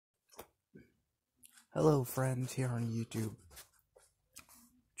Hello friends here on YouTube,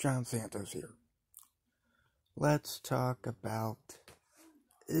 John Santos here. Let's talk about,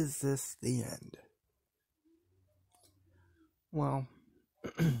 is this the end? Well,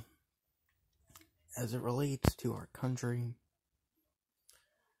 as it relates to our country,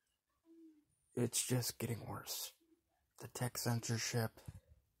 it's just getting worse. The tech censorship,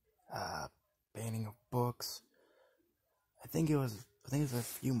 banning of books. I think it was a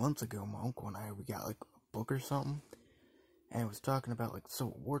few months ago, my uncle and we got like a book or something, and it was talking about like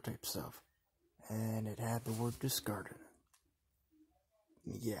Civil War type stuff, and it had the word discard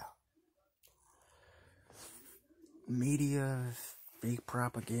in it. Yeah. Media, fake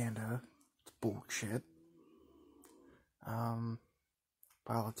propaganda, it's bullshit.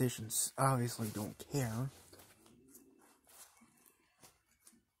 Politicians obviously don't care.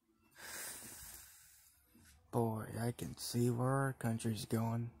 Boy, I can see where our country's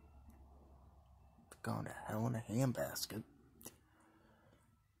going. It's going to hell in a handbasket.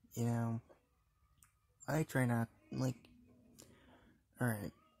 You know, I try not,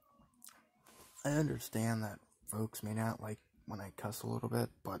 alright, I understand that folks may not like when I cuss a little bit,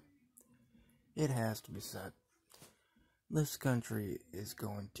 but it has to be said. This country is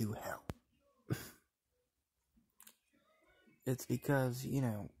going to hell. It's because,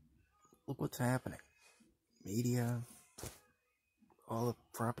 look what's happening. Media, all the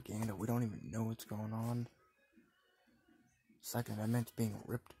propaganda, we don't even know what's going on. Second Amendment's being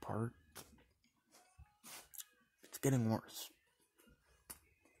ripped apart. It's getting worse.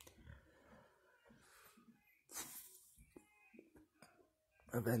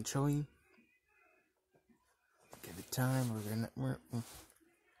 Eventually, give it time,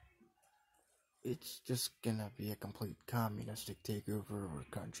 it's just gonna be a complete communistic takeover of our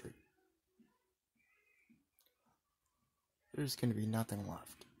country. There's gonna be nothing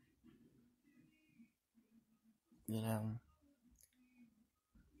left.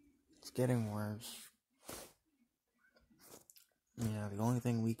 It's getting worse. The only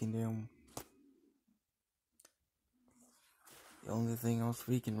thing we can do, the only thing else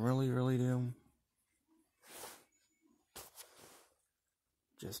we can really do,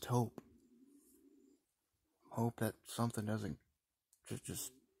 just hope. Hope that something doesn't,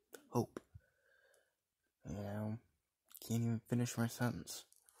 just hope. Can't even finish my sentence.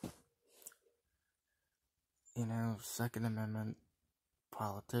 Second Amendment,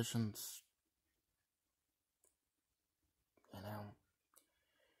 politicians,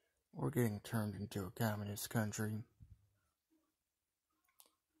 we're getting turned into a communist country.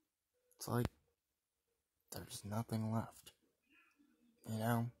 It's like, there's nothing left.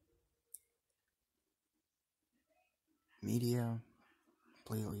 Media,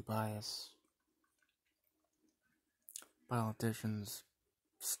 completely biased. Politicians,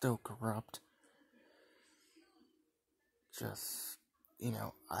 still corrupt. Just,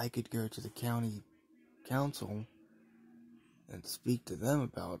 I could go to the county council and speak to them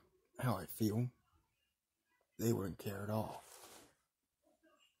about how I feel. They wouldn't care at all.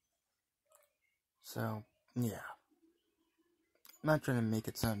 So, yeah. I'm not trying to make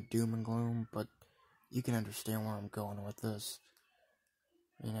it sound doom and gloom, but you can understand where I'm going with this.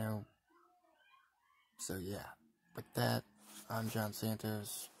 So yeah. With that, I'm John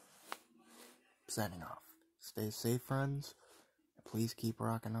Santos, signing off. Stay safe, friends. Please keep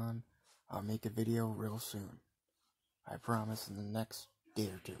rocking on. I'll make a video real soon. I promise in the next day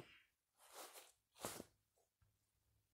or two.